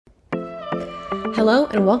Hello,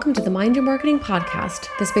 and welcome to the Mind Your Marketing podcast,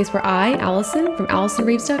 the space where I, Allison from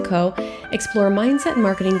AllisonReeves.co, explore mindset and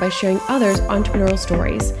marketing by sharing others' entrepreneurial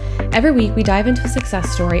stories. Every week, we dive into a success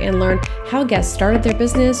story and learn how guests started their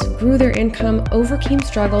business, grew their income, overcame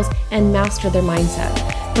struggles, and mastered their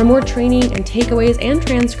mindset. For more training and takeaways and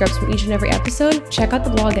transcripts from each and every episode, check out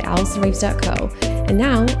the blog at AllisonReeves.co. And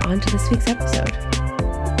now, on to this week's episode.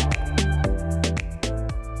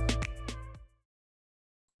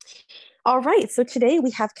 All right, so today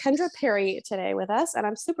we have Kendra Perry today with us, and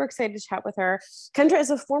I'm super excited to chat with her. Kendra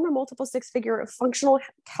is a former multiple six-figure functional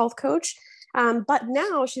health coach, but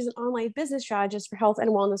now she's an online business strategist for health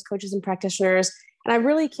and wellness coaches and practitioners. And I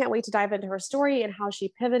really can't wait to dive into her story and how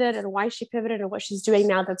she pivoted and why she pivoted and what she's doing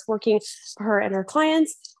now that's working for her and her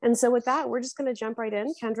clients. And so with that, we're just going to jump right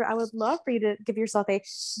in. Kendra, I would love for you to give yourself a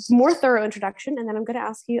more thorough introduction, and then I'm going to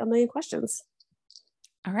ask you a million questions.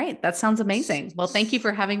 All right. That sounds amazing. Well, thank you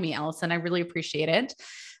for having me, Allison. I really appreciate it.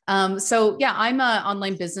 I'm an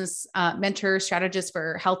online business mentor strategist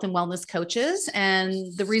for health and wellness coaches. And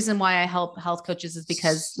the reason why I help health coaches is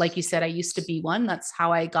because, like you said, I used to be one. That's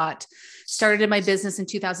how I got started in my business in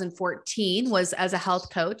 2014 was as a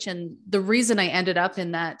health coach. And the reason I ended up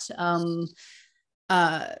in that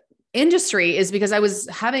industry is because I was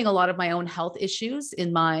having a lot of my own health issues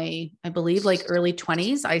in my, I believe, like early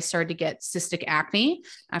 20s. I started to get cystic acne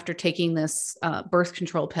after taking this birth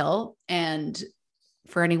control pill. And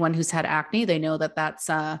for anyone who's had acne, they know that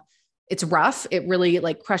it's rough. It really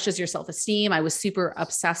like crushes your self-esteem. I was super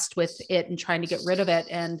obsessed with it and trying to get rid of it.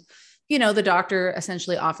 And the doctor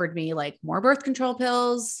essentially offered me like more birth control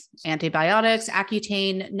pills, antibiotics,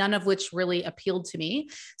 Accutane, none of which really appealed to me.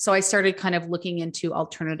 So I started kind of looking into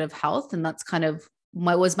alternative health, and that's kind of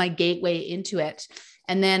was my gateway into it.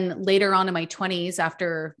 And then later on in my 20s,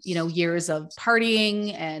 after, years of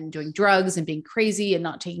partying and doing drugs and being crazy and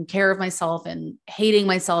not taking care of myself and hating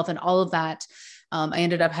myself and all of that, I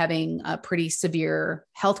ended up having a pretty severe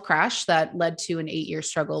health crash that led to an 8-year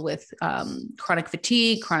struggle with chronic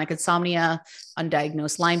fatigue, chronic insomnia,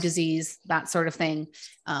 undiagnosed Lyme disease, that sort of thing.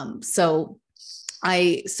 So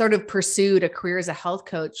I sort of pursued a career as a health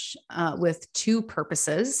coach with two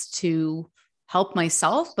purposes: to help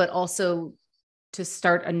myself, but also to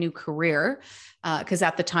start a new career. Because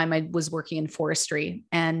at the time I was working in forestry,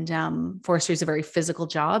 and forestry is a very physical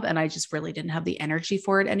job, and I just really didn't have the energy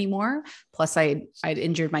for it anymore. Plus I'd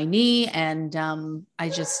injured my knee, and I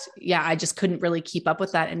just couldn't really keep up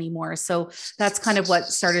with that anymore. So that's kind of what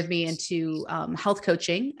started me into health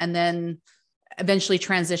coaching, and then eventually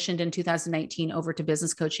transitioned in 2019 over to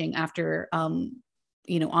business coaching after,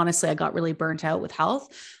 honestly, I got really burnt out with health.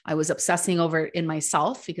 I was obsessing over it in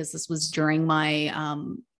myself because this was during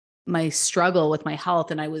my struggle with my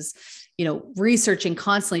health. And I was, researching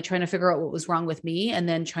constantly, trying to figure out what was wrong with me, and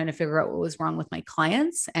then trying to figure out what was wrong with my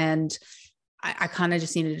clients. And I kind of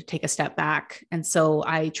just needed to take a step back. And so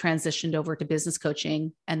I transitioned over to business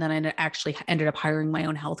coaching. And then I actually ended up hiring my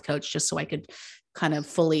own health coach just so I could kind of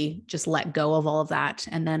fully just let go of all of that.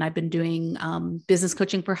 And then I've been doing business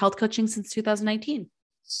coaching for health coaching since 2019.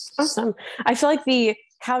 Awesome. I feel like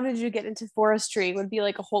how did you get into forestry would be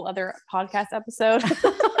like a whole other podcast episode.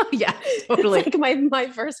 Yeah, totally. It's like my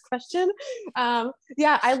first question.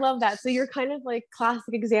 Yeah, I love that. So you're kind of like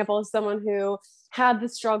classic example of someone who had the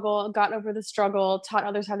struggle, got over the struggle, taught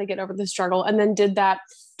others how to get over the struggle, and then did that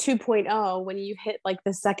 2.0 when you hit like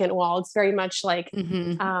the second wall. It's very much like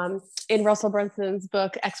in Russell Brunson's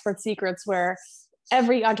book, Expert Secrets, where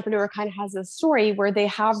every entrepreneur kind of has this story where they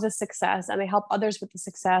have the success and they help others with the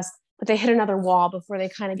success, but they hit another wall before they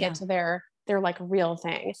kind of get to their like real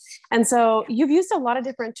thing. And so you've used a lot of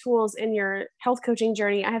different tools in your health coaching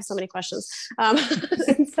journey. I have so many questions.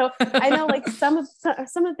 And so I know like some of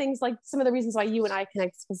the things, like some of the reasons why you and I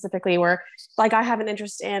connect specifically were like, I have an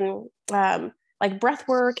interest in like breath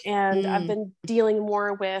work, and I've been dealing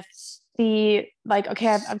more with I've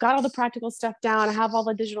got all the practical stuff down. I have all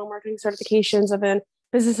the digital marketing certifications. I've been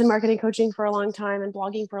business and marketing coaching for a long time and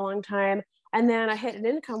blogging for a long time. And then I hit an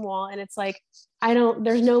income wall, and it's like,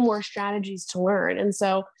 there's no more strategies to learn. And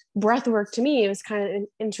so breath work to me was kind of an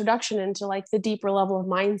introduction into like the deeper level of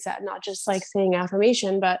mindset, not just like saying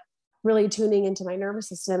affirmation, but really tuning into my nervous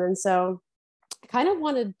system. And so I kind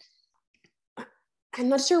of I'm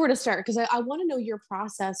not sure where to start, because I want to know your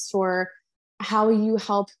process for how you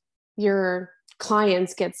help your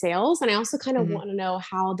clients get sales. And I also kind of want to know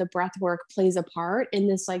how the breath work plays a part in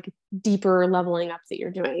this like deeper leveling up that you're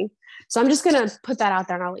doing. So I'm just going to put that out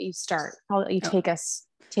there, and I'll let you start. I'll let you take us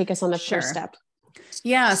on the first step.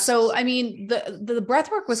 Yeah. So, I mean, the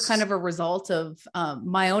breath work was kind of a result of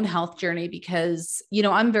my own health journey because,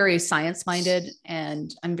 I'm very science minded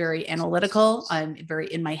and I'm very analytical. I'm very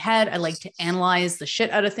in my head. I like to analyze the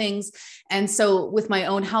shit out of things. And so with my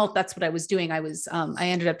own health, that's what I was doing. I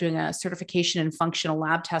ended up doing a certification in functional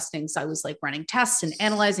lab testing. So I was like running tests and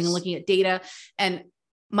analyzing and looking at data, and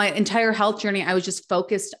my entire health journey, I was just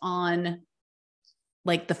focused on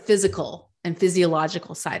like the physical and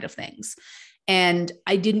physiological side of things. And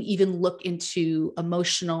I didn't even look into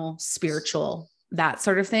emotional, spiritual, that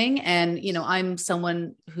sort of thing. And, I'm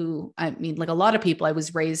someone who, I mean, like a lot of people, I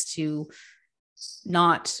was raised to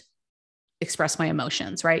not express my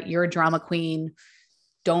emotions, right? You're a drama queen.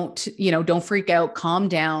 Don't freak out, calm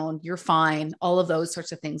down. You're fine. All of those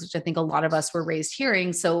sorts of things, which I think a lot of us were raised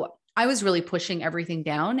hearing. So I was really pushing everything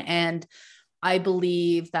down. And I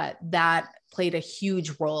believe that played a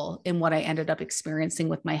huge role in what I ended up experiencing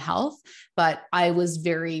with my health, but I was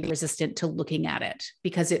very resistant to looking at it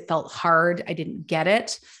because it felt hard. I didn't get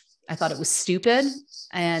it. I thought it was stupid.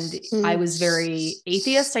 And I was very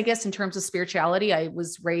atheist, I guess, in terms of spirituality. I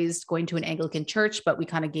was raised going to an Anglican church, but we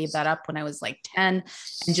kind of gave that up when I was like 10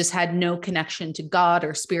 and just had no connection to God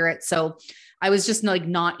or spirit. So I was just like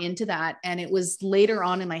not into that. And it was later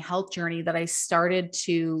on in my health journey that I started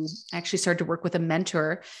to work with a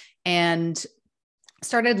mentor and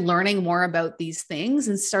started learning more about these things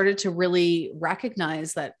and started to really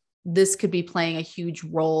recognize that this could be playing a huge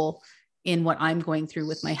role in what I'm going through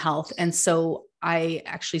with my health. And so I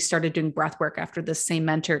actually started doing breath work after this same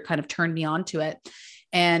mentor kind of turned me on to it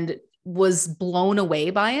and was blown away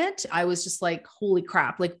by it. I was just like, holy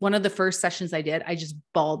crap. Like one of the first sessions I did, I just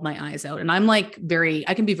bawled my eyes out. And I'm like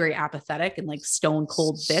I can be very apathetic and like stone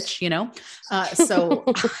cold bitch, So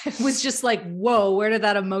I was just like, whoa, where did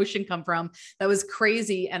that emotion come from? That was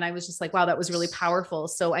crazy. And I was just like, wow, that was really powerful.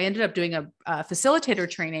 So I ended up doing a facilitator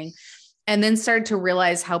training and then started to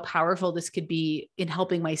realize how powerful this could be in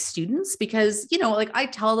helping my students because, like I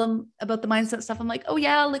tell them about the mindset stuff. I'm like, oh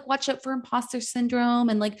yeah, like watch out for imposter syndrome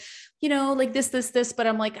and like, like this, but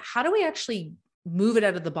I'm like, how do we actually move it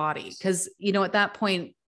out of the body? Cause at that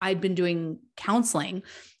point I'd been doing counseling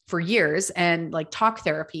for years and like talk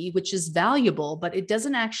therapy, which is valuable, but it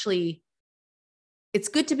doesn't actually, it's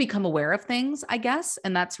good to become aware of things, I guess.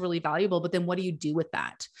 And that's really valuable. But then what do you do with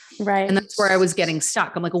that? Right. And that's where I was getting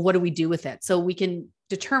stuck. I'm like, well, what do we do with it? So we can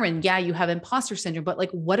determine, yeah, you have imposter syndrome, but like,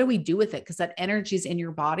 what do we do with it? Because that energy is in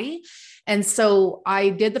your body. And so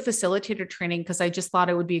I did the facilitator training because I just thought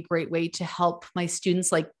it would be a great way to help my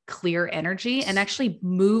students like clear energy and actually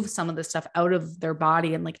move some of the stuff out of their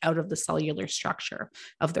body and like out of the cellular structure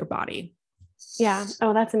of their body. Yeah.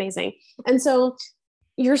 Oh, that's amazing. And so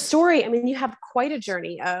your story, I mean, you have quite a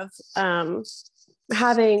journey of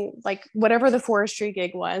having like whatever the forestry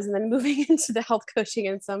gig was, and then moving into the health coaching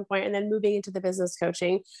at some point, and then moving into the business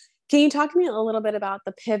coaching. Can you talk to me a little bit about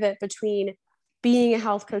the pivot between being a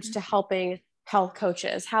health coach to helping health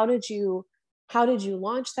coaches? How did you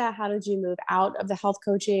launch that? How did you move out of the health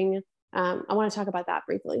coaching? I want to talk about that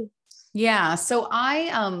briefly. Yeah. So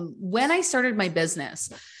when I started my business,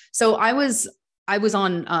 so I was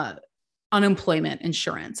on unemployment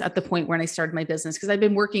insurance at the point when I started my business because I've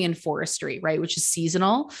been working in forestry, right, which is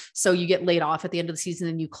seasonal. So you get laid off at the end of the season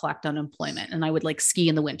and you collect unemployment. And I would like ski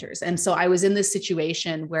in the winters. And so I was in this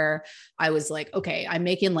situation where I was like, okay, I'm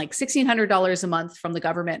making like $1,600 a month from the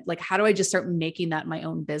government. Like, how do I just start making that my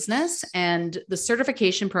own business? And the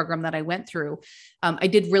certification program that I went through, I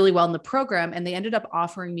did really well in the program, and they ended up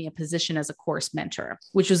offering me a position as a course mentor,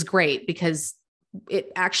 which was great because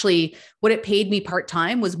it actually, what it paid me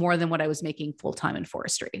part-time was more than what I was making full-time in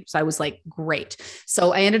forestry. So I was like, great.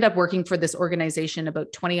 So I ended up working for this organization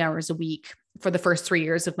about 20 hours a week for the first 3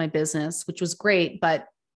 years of my business, which was great. But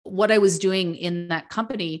what I was doing in that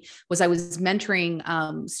company was I was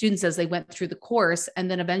mentoring students as they went through the course.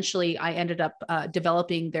 And then eventually I ended up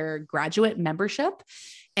developing their graduate membership.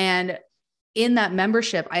 And in that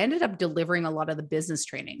membership, I ended up delivering a lot of the business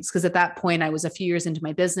trainings because at that point I was a few years into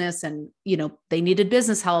my business and, they needed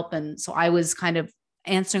business help. And so I was kind of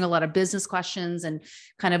answering a lot of business questions and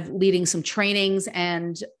kind of leading some trainings.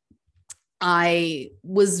 And I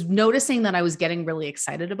was noticing that I was getting really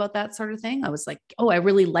excited about that sort of thing. I was like, oh, I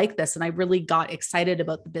really like this. And I really got excited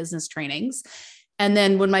about the business trainings. And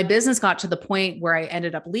then when my business got to the point where I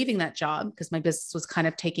ended up leaving that job because my business was kind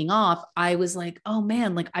of taking off, I was like, oh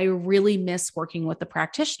man, like I really miss working with the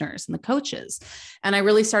practitioners and the coaches. And I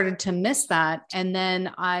really started to miss that. And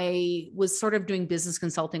then I was sort of doing business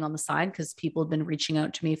consulting on the side because people had been reaching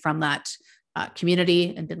out to me from that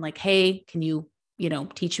community and been like, hey, can you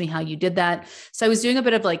teach me how you did that? So I was doing a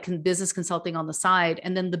bit of like business consulting on the side.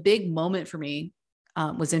 And then the big moment for me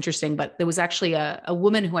was interesting, but there was actually a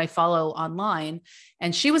woman who I follow online,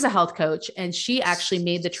 and she was a health coach, and she actually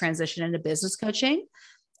made the transition into business coaching.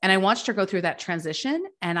 And I watched her go through that transition,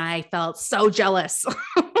 and I felt so jealous.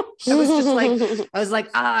 I was just like,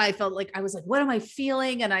 I felt like, I was like, what am I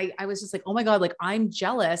feeling? And I was just like, oh my God, like I'm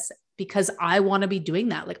jealous because I want to be doing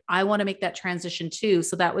that. Like I want to make that transition too.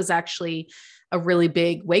 So that was actually a really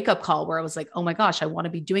big wake up call where I was like, oh my gosh, I want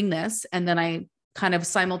to be doing this. And then I kind of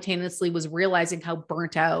simultaneously was realizing how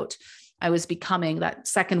burnt out I was becoming, that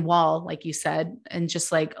second wall, like you said, and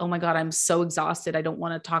just like, oh my God, I'm so exhausted. I don't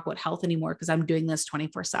want to talk about health anymore because I'm doing this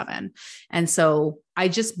 24/7. And so I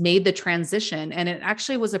just made the transition, and it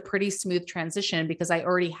actually was a pretty smooth transition because I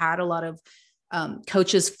already had a lot of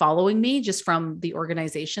coaches following me just from the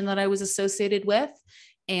organization that I was associated with.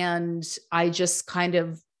 And I just kind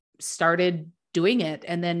of started doing it.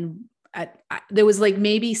 And then there was like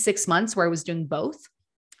maybe 6 months where I was doing both.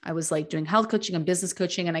 I was like doing health coaching and business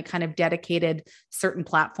coaching, and I kind of dedicated certain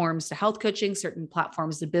platforms to health coaching, certain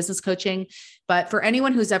platforms to business coaching. But for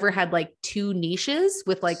anyone who's ever had like two niches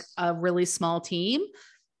with like a really small team,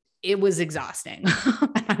 it was exhausting.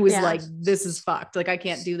 I was like, this is fucked. Like, I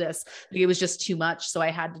can't do this. Like, it was just too much. So I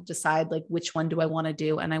had to decide like, which one do I want to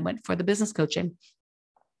do? And I went for the business coaching.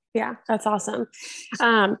 Yeah, that's awesome.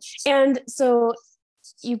 And so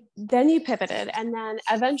you pivoted, and then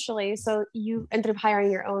eventually, so you ended up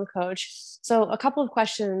hiring your own coach. So a couple of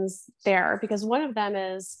questions there, because one of them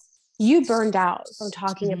is you burned out from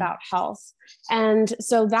talking about health. And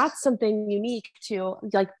so that's something unique to,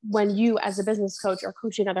 like, when you as a business coach are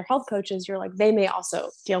coaching other health coaches, you're like, they may also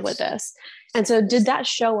deal with this. And so did that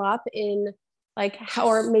show up in like how,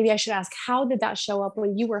 or maybe I should ask, how did that show up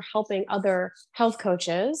when you were helping other health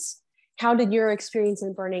coaches? How did your experience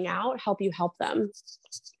in burning out help you help them?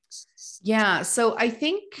 Yeah. So I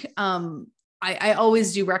think, I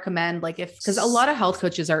always do recommend, like, because a lot of health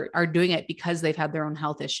coaches are doing it because they've had their own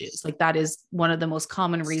health issues. Like that is one of the most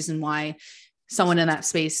common reason why someone in that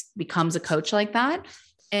space becomes a coach like that.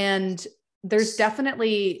 And there's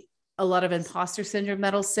definitely a lot of imposter syndrome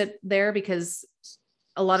that'll sit there because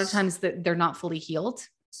a lot of times they're not fully healed.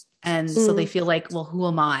 And so they feel like, well, who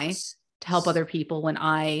am I to help other people when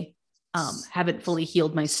I haven't fully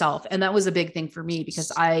healed myself? And that was a big thing for me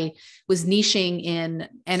because I was niching in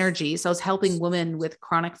energy. So I was helping women with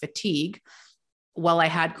chronic fatigue while I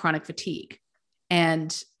had chronic fatigue.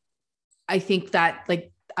 And I think that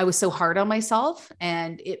like I was so hard on myself,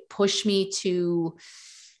 and it pushed me to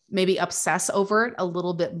maybe obsess over it a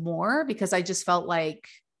little bit more because I just felt like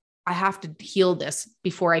I have to heal this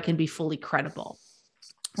before I can be fully credible.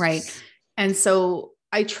 Right. And so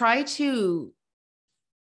I try to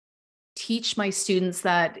teach my students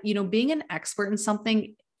that, you know, being an expert in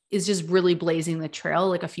something is just really blazing the trail,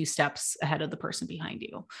 like a few steps ahead of the person behind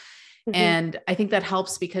you. And I think that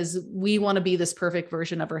helps because we want to be this perfect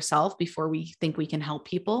version of ourselves before we think we can help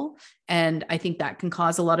people. And I think that can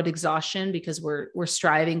cause a lot of exhaustion because we're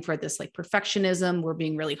striving for this like perfectionism. We're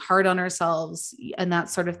being really hard on ourselves and that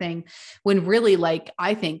sort of thing. When really, like,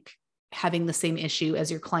 I think having the same issue as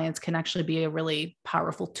your clients can actually be a really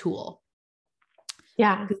powerful tool.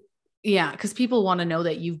 Yeah. Yeah. Cause people want to know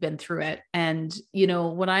that you've been through it. And, you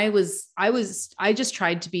know, when I just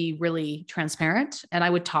tried to be really transparent, and I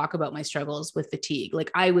would talk about my struggles with fatigue. Like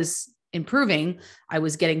I was improving, I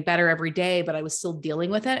was getting better every day, but I was still dealing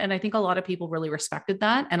with it. And I think a lot of people really respected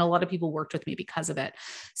that. And a lot of people worked with me because of it.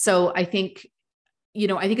 So I think, you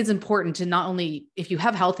know, I think it's important to not only, if you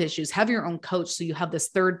have health issues, have your own coach. So you have this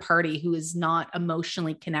third party who is not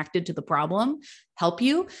emotionally connected to the problem, help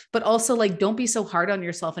you, but also like, don't be so hard on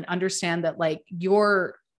yourself and understand that like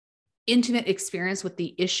your intimate experience with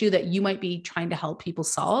the issue that you might be trying to help people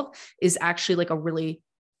solve is actually like a really,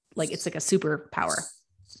 like, it's like a superpower.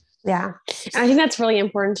 Yeah. And I think that's really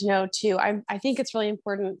important to know too. I think it's really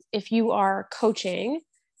important if you are coaching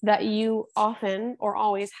that you often or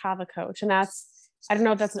always have a coach. And that's, I don't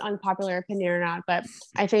know if that's an unpopular opinion or not, but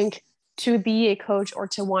I think to be a coach or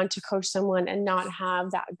to want to coach someone and not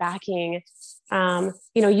have that backing,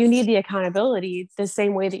 you know, you need the accountability the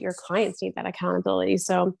same way that your clients need that accountability.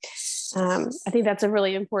 So I think that's a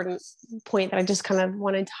really important point that I just kind of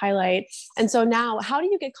wanted to highlight. And so now, how do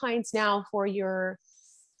you get clients now for your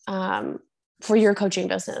coaching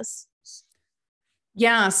business?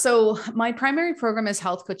 Yeah. So my primary program is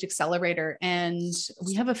Health Coach Accelerator, and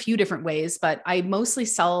we have a few different ways, but I mostly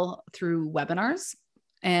sell through webinars.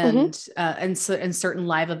 and certain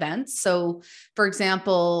live events. So for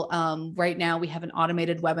example, right now we have an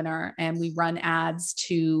automated webinar and we run ads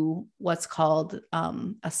to what's called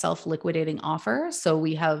a self-liquidating offer. So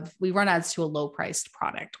we run ads to a low priced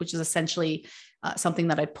product, which is essentially something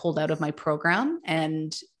that I pulled out of my program.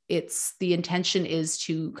 And the intention is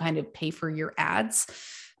to kind of pay for your ads.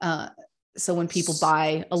 So when people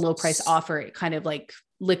buy a low price offer, it kind of like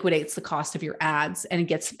liquidates the cost of your ads and it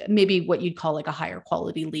gets maybe what you'd call like a higher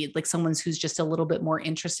quality lead, like someone who's just a little bit more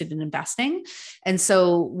interested in investing. And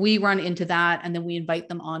so we run into that and then we invite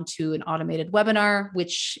them onto an automated webinar,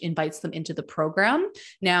 which invites them into the program.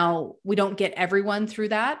 Now we don't get everyone through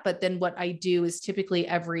that, but then what I do is typically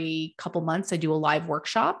every couple months, I do a live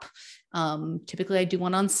workshop. Typically I do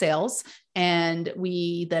one on sales and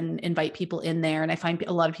we then invite people in there. And I find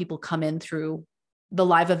a lot of people come in through the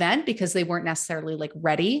live event because they weren't necessarily like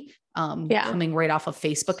ready, coming right off of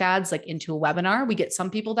Facebook ads, like into a webinar. We get some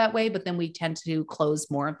people that way, but then we tend to close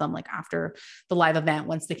more of them like after the live event,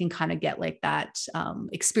 once they can kind of get like that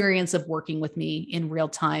experience of working with me in real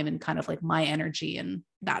time and kind of like my energy and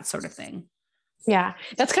that sort of thing. Yeah.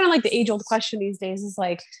 That's kind of like the age old question these days is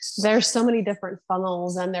like, there's so many different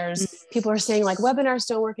funnels and people are saying like webinars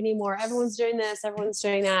don't work anymore. Everyone's doing this, everyone's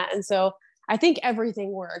doing that. And so I think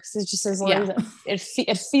everything works. It's just as long as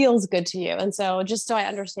it feels good to you. And so just so I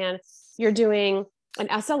understand, you're doing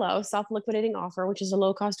an SLO, self-liquidating offer, which is a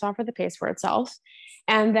low cost offer that pays for itself.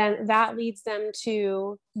 And then that leads them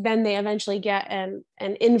to, then they eventually get an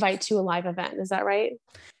invite to a live event. Is that right?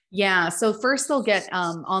 Yeah. So first they'll get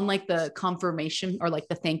on like the confirmation or like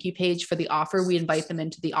the thank you page for the offer. We invite them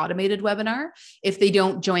into the automated webinar. If they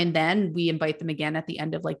don't join, then we invite them again at the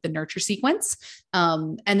end of like the nurture sequence.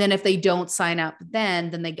 And then if they don't sign up,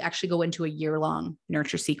 then they actually go into a year-long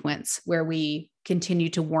nurture sequence where we continue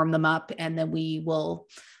to warm them up. And then we will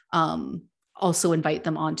also invite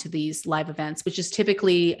them onto these live events, which is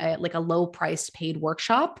typically like a low priced paid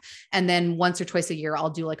workshop. And then once or twice a year,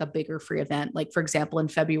 I'll do like a bigger free event. Like for example, in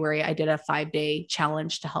February, I did a 5-day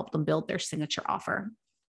challenge to help them build their signature offer.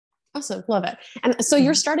 Awesome. Love it. And so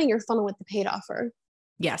you're starting your funnel with the paid offer.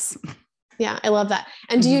 Yes. Yeah. I love that.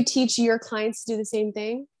 And do you teach your clients to do the same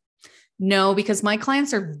thing? No, because my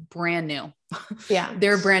clients are brand new. Yeah.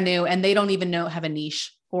 They're brand new and they don't even have a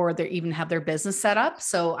niche or they even have their business set up.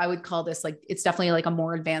 So I would call this like, it's definitely like a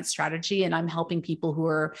more advanced strategy. And I'm helping people who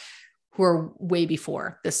are way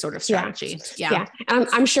before this sort of strategy. Yeah.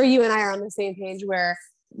 I'm sure you and I are on the same page where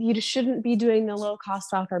you shouldn't be doing the low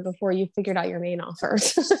cost offer before you figured out your main offer.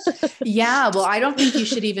 Yeah. Well, I don't think you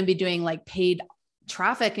should even be doing like paid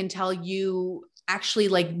traffic until you actually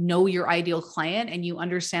like know your ideal client and you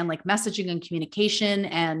understand like messaging and communication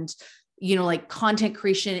and, you know, like content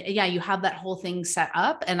creation. Yeah. You have that whole thing set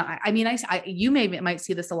up. And you might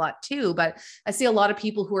see this a lot too, but I see a lot of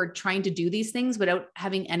people who are trying to do these things without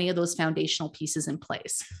having any of those foundational pieces in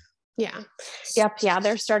place. Yeah. Yep. Yeah.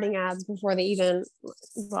 They're starting ads before they even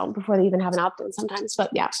have an opt-in sometimes,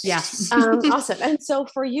 but yeah. Yeah. Awesome. And so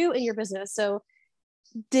for you and your business, so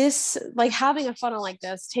this, like having a funnel like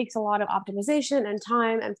this takes a lot of optimization and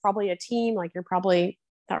time and probably a team, like you're probably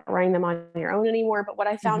not running them on your own anymore. But what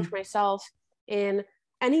I found for myself in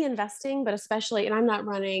any investing, but especially, and I'm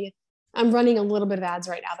running a little bit of ads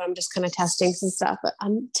right now, but I'm just kind of testing some stuff, but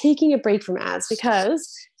I'm taking a break from ads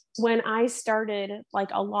because when I started like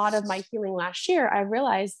a lot of my healing last year, I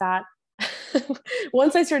realized that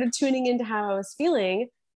once I started tuning into how I was feeling,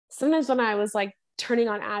 sometimes when I was like turning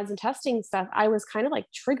on ads and testing stuff, I was kind of like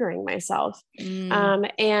triggering myself.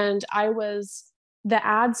 And the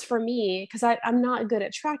ads for me, because I'm not good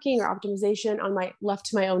at tracking or optimization on left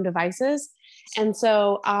to my own devices. And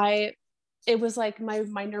so it was like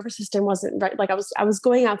my nervous system wasn't right. Like I was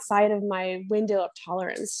going outside of my window of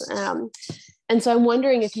tolerance. And so I'm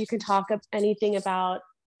wondering if you can talk anything about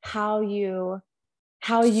how you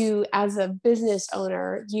as a business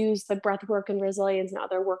owner use the breath work and resilience and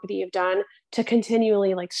other work that you've done to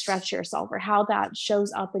continually like stretch yourself, or how that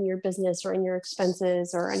shows up in your business or in your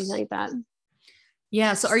expenses or anything like that.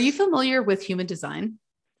 Yeah. So are you familiar with human design?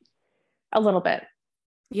 A little bit.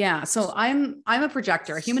 Yeah. So I'm a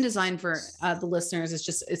projector. Human design for the listeners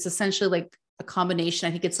it's essentially like a combination.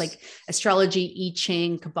 I think it's like astrology, I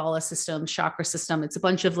Ching, Kabbalah system, chakra system. It's a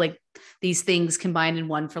bunch of like these things combined in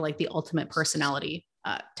one for like the ultimate personality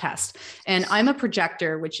test. And I'm a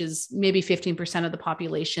projector, which is maybe 15% of the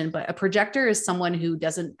population, but a projector is someone who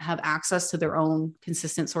doesn't have access to their own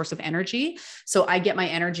consistent source of energy. So I get my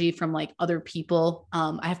energy from like other people.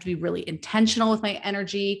 I have to be really intentional with my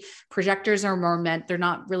energy. Projectors are they're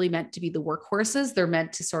not really meant to be the workhorses. They're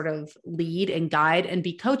meant to sort of lead and guide and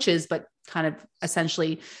be coaches, but kind of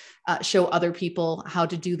essentially show other people how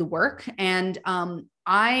to do the work. And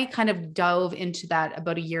I kind of dove into that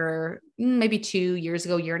about a year, maybe 2 years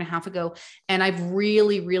ago, year and a half ago. And I've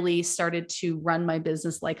really, really started to run my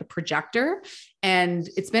business like a projector. And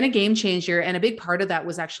it's been a game changer. And a big part of that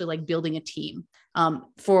was actually like building a team. I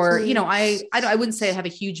wouldn't say I have a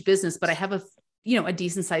huge business, but I have a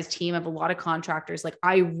decent sized team. I have a lot of contractors. Like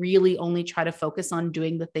I really only try to focus on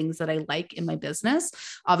doing the things that I like in my business.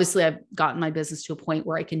 Obviously I've gotten my business to a point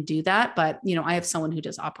where I can do that, but I have someone who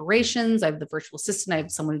does operations. I have the virtual assistant. I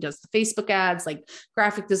have someone who does the Facebook ads, like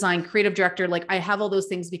graphic design, creative director. Like I have all those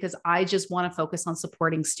things because I just want to focus on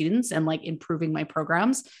supporting students and like improving my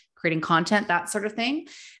programs, creating content, that sort of thing.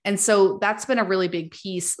 And so that's been a really big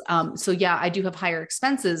piece. So yeah, I do have higher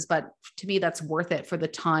expenses, but to me, that's worth it for the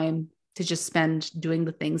time to just spend doing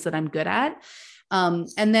the things that I'm good at. And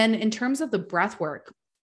then in terms of the breath work,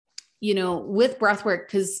 with breath work,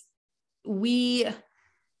 because we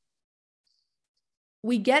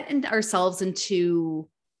get ourselves into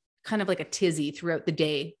kind of like a tizzy throughout the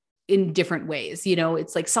day in different ways.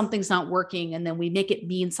 It's like something's not working and then we make it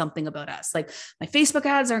mean something about us. Like my Facebook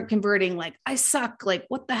ads aren't converting, like I suck, like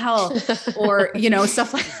what the hell, or,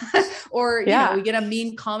 stuff like that. Or, we get a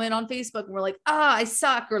mean comment on Facebook and we're like, I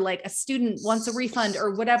suck. Or like a student wants a refund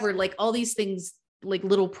or whatever, like all these things, like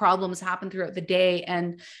little problems happen throughout the day.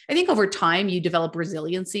 And I think over time you develop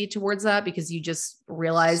resiliency towards that because you just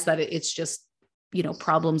realize that it's just,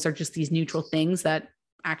 problems are just these neutral things that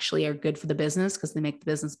actually are good for the business because they make the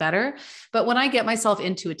business better. But when I get myself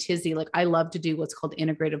into a tizzy, like I love to do what's called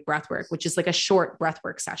integrative breath work, which is like a short breath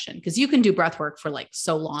work session because you can do breath work for like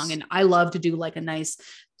so long. And I love to do like a nice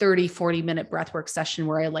 30-40 minute breath work session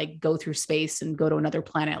where I like go through space and go to another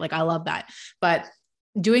planet. Like I love that. But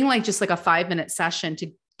doing like just like a 5-minute session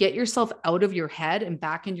to get yourself out of your head and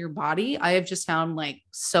back in your body, I have just found like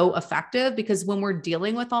so effective because when we're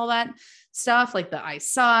dealing with all that stuff, like the I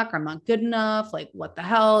suck, I'm not good enough, like what the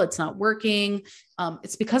hell, it's not working.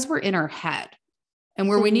 It's because we're in our head and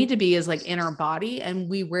where we need to be is like in our body. And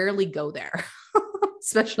we rarely go there,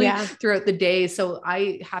 especially throughout the day. So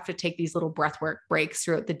I have to take these little breathwork breaks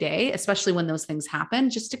throughout the day, especially when those things happen,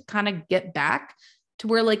 just to kind of get back to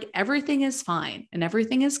where like everything is fine and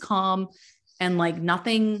everything is calm and like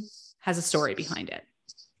nothing has a story behind it.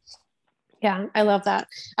 Yeah, I love that.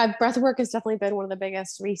 Breath work has definitely been one of the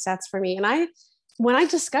biggest resets for me. And when I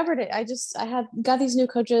discovered it, I had got these new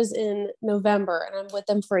coaches in November and I'm with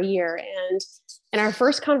them for a year. And in our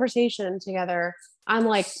first conversation together, I'm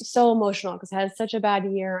like so emotional because I had such a bad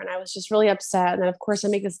year and I was just really upset. And then of course I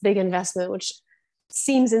make this big investment, which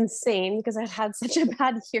seems insane because I've had such a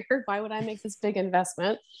bad year. Why would I make this big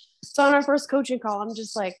investment? So on our first coaching call, I'm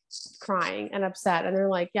just like crying and upset. And they're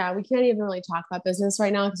like, yeah, we can't even really talk about business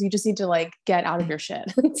right now because you just need to like get out of your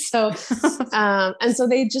shit. So, and so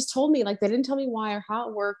they just told me, like, they didn't tell me why or how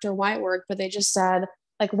it worked or why it worked, but they just said,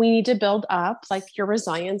 like, we need to build up like your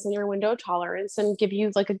resilience and your window of tolerance and give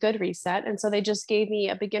you like a good reset. And so they just gave me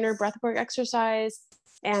a beginner breathwork exercise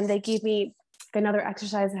and they gave me another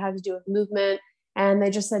exercise that had to do with movement. And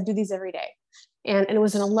they just said, do these every day. And it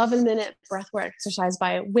was an 11-minute breathwork exercise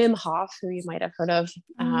by Wim Hof, who you might have heard of.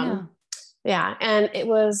 Yeah. And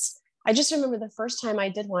I just remember the first time I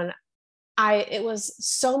did one, it was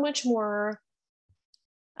so much more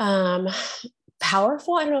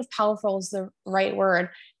powerful. I don't know if powerful is the right word,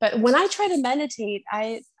 but when I try to meditate,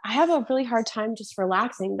 I have a really hard time just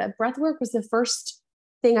relaxing. That breathwork was the first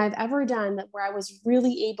thing I've ever done where I was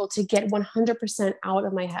really able to get 100% out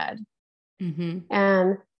of my head. Mm-hmm.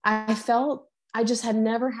 And I just had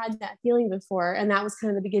never had that feeling before. And that was kind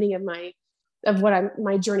of the beginning of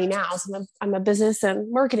my journey now. So I'm a business and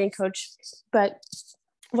marketing coach, but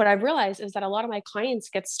what I've realized is that a lot of my clients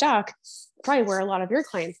get stuck, probably where a lot of your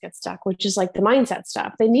clients get stuck, which is like the mindset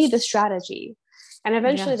stuff. They need the strategy and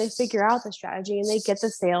eventually they figure out the strategy and they get the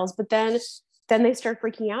sales, but then they start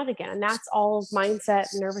freaking out again. And that's all mindset,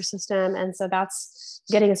 nervous system. And so that's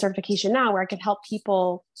getting a certification now where I can help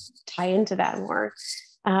people tie into that more.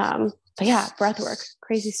 But yeah, breath work,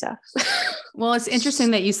 crazy stuff. Well, it's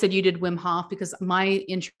interesting that you said you did Wim Hof, because my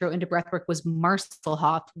intro into breathwork was Marcel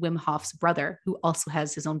Hof, Wim Hof's brother, who also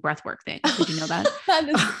has his own breathwork thing. Did you know that?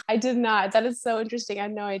 I did not. That is so interesting. I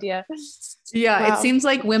had no idea. Yeah. Wow. It seems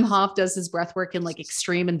like Wim Hof does his breathwork in like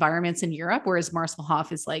extreme environments in Europe, whereas Marcel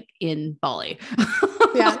Hof is like in Bali.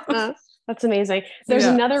 Yeah. That's amazing. There's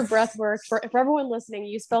another breath work for everyone listening.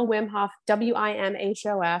 You spell Wim Hof,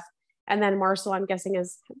 WIMHOF, and then Marcel, I'm guessing,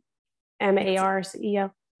 is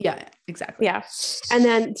MARCEL. Yeah, exactly. Yeah. And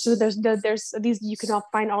then, so there's these, you can all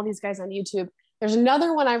find all these guys on YouTube. There's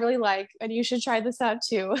another one I really like, and you should try this out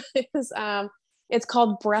too. It's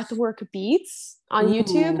called Breathwork Beats on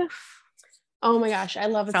YouTube. Oh my gosh, I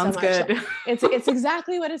love it so much. Good. It's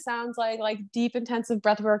exactly what it sounds like deep, intensive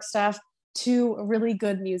breathwork stuff to really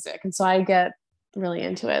good music. And so I get really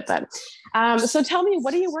into it. But so tell me,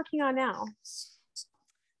 what are you working on now?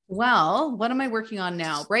 Well, what am I working on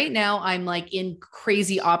now? Right now, I'm like in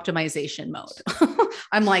crazy optimization mode.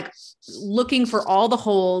 I'm like looking for all the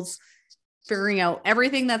holes, figuring out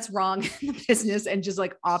everything that's wrong in the business, and just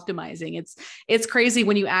like optimizing. It's crazy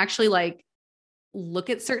when you actually like look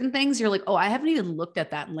at certain things. You're like, oh, I haven't even looked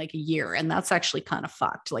at that in like a year. And that's actually kind of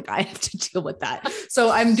fucked. Like I have to deal with that.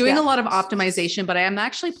 So I'm doing a lot of optimization, but I am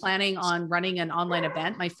actually planning on running an online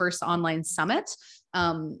event, my first online summit.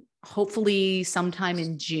 Hopefully sometime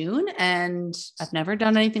in June. And I've never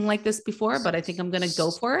done anything like this before, but I think I'm going to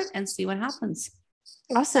go for it and see what happens.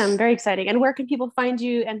 Awesome. Very exciting. And where can people find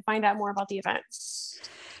you and find out more about the event?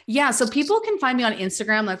 Yeah. So people can find me on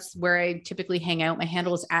Instagram. That's where I typically hang out. My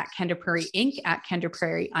handle is at Kendra Prairie Inc., at Kendra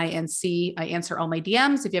Prairie INC. I answer all my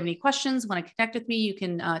DMs. If you have any questions, want to connect with me, you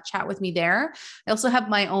can chat with me there. I also have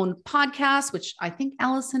my own podcast, which I think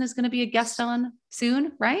Allison is going to be a guest on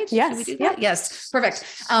soon, right? Yes. Should we do that? Yep. Yes. Perfect.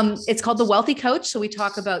 It's called The Wealthy Coach. So we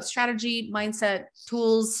talk about strategy, mindset,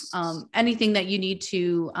 tools, anything that you need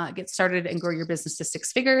to get started and grow your business to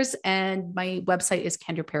 6 figures. And my website is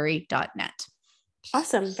kendraprairie.net.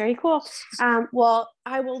 Awesome. Very cool. Well,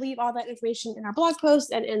 I will leave all that information in our blog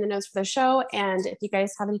post and in the notes for the show. And if you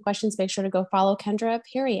guys have any questions, make sure to go follow Kendra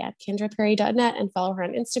Perry at kendraperry.net and follow her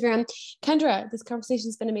on Instagram. Kendra, this conversation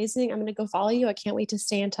has been amazing. I'm going to go follow you. I can't wait to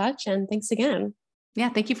stay in touch. And thanks again. Yeah.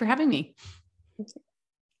 Thank you for having me.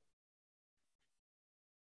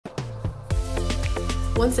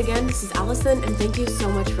 Once again, this is Allison, and thank you so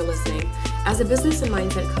much for listening. As a business and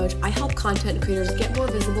mindset coach, I help content creators get more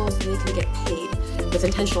visible so they can get paid with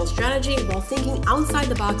intentional strategy while thinking outside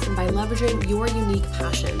the box and by leveraging your unique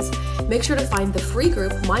passions. Make sure to find the free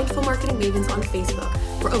group Mindful Marketing Mavens on Facebook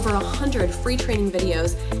for over 100 free training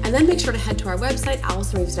videos, and then make sure to head to our website,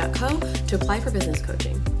 AllisonReeves.co, to apply for business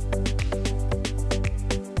coaching.